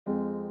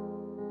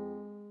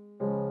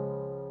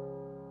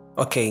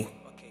Okay,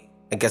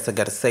 I guess I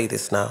gotta say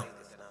this now.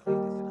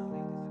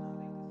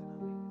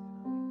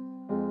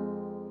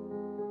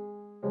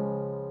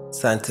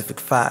 Scientific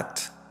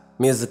fact,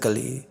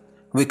 musically,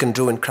 we can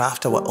draw and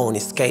craft our own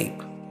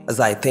escape.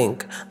 As I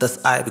think,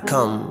 thus I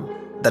become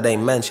the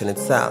dimension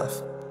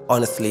itself.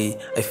 Honestly,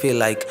 I feel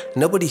like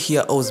nobody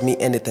here owes me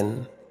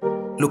anything.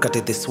 Look at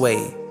it this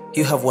way,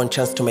 you have one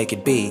chance to make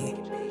it be.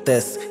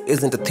 This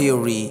isn't a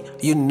theory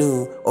you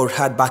knew or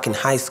had back in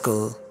high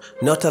school,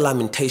 not a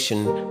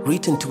lamentation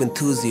written to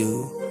enthuse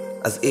you,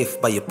 as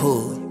if by a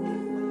pull.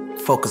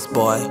 Focus,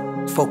 boy,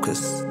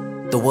 focus.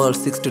 The world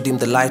seeks to dim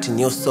the light in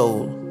your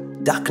soul.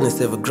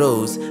 Darkness ever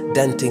grows,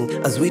 denting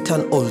as we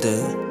turn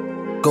older.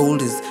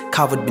 Gold is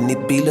covered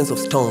beneath billions of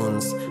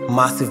stones,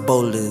 massive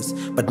boulders,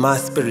 but my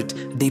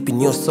spirit deep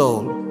in your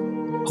soul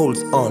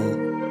holds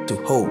on to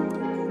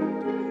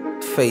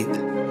hope. Faith,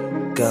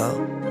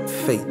 girl,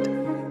 faith.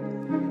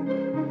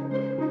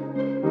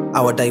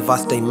 Our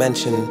diverse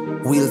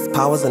dimension wields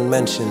powers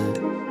unmentioned,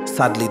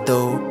 sadly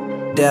though,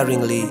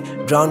 daringly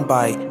drowned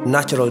by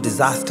natural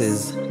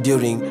disasters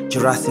during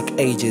Jurassic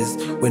ages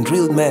when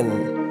real men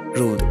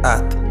ruled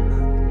Earth.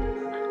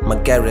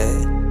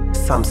 Magere,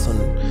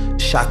 Samson,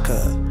 Shaka,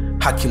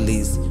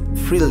 Hercules,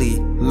 freely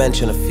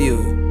mention a few.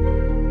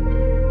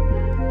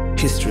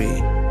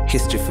 History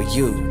for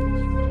you.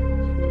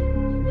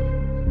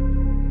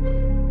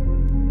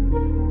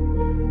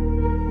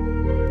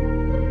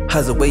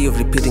 Has a way of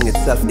repeating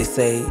itself, they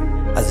say.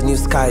 As new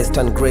skies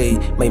turn grey,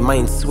 my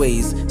mind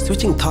sways,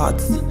 switching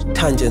thoughts,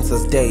 tangents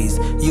as days.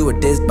 You are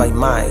dazed by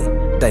my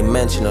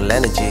dimensional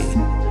energy.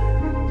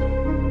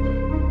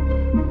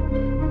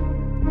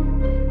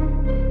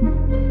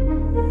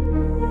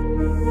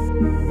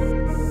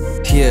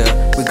 Here,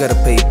 we gotta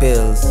pay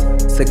bills,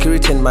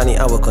 security and money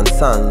our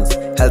concerns,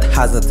 health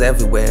hazards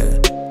everywhere,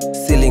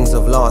 ceilings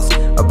of loss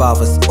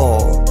above us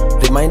all,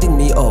 reminding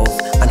me of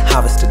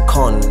unharvested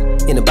corn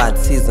in a bad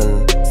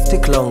season.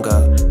 Stick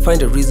longer,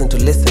 find a reason to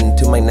listen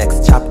to my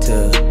next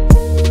chapter.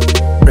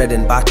 Bread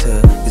and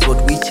butter is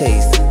what we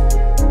chase.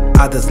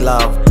 Others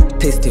love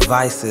tasty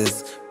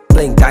vices,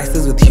 playing dice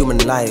with human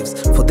lives,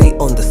 for they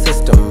own the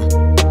system.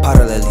 A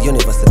parallel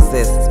universe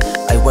exists.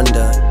 I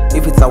wonder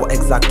if it's our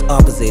exact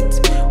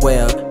opposite,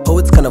 where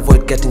poets can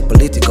avoid getting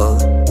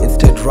political,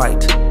 instead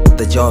write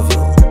the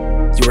jovial.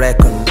 You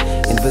reckon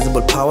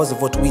invisible powers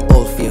of what we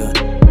all fear,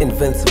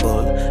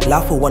 invincible,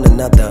 love for one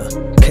another,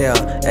 care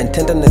and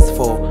tenderness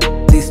for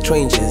these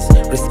strangers,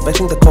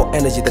 respecting the core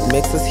energy that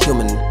makes us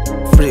human.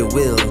 Free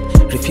will,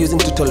 refusing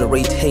to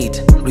tolerate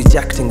hate,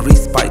 rejecting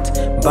respite,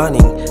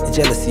 burning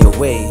jealousy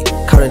away.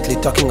 Currently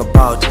talking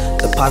about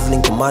the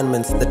puzzling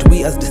commandments that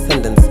we as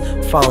descendants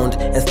found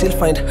and still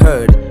find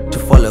hard to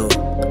follow.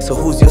 So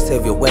who's your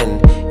savior when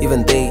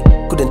even they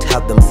couldn't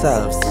help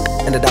themselves?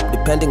 Ended up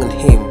depending on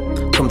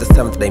him from the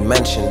 7th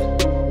dimension.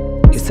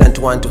 He sent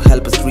one to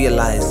help us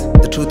realize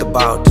the truth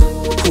about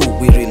who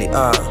we really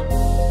are.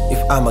 If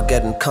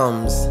Armageddon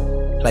comes,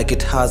 like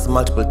it has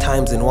multiple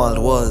times in world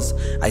wars,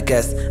 I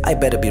guess I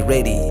better be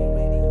ready.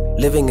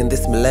 Living in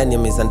this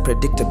millennium is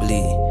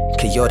unpredictably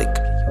chaotic.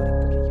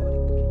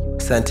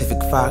 Scientific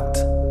fact,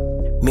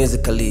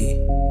 musically,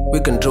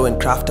 we can draw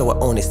and craft our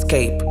own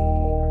escape.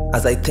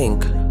 As I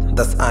think,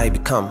 thus I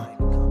become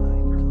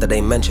the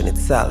dimension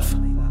itself.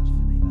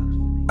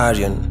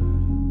 Arion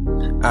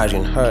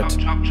hurt.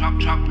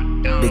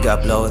 Big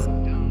up, Lord.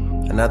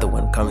 Another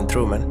one coming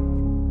through,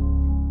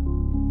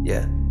 man.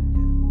 Yeah.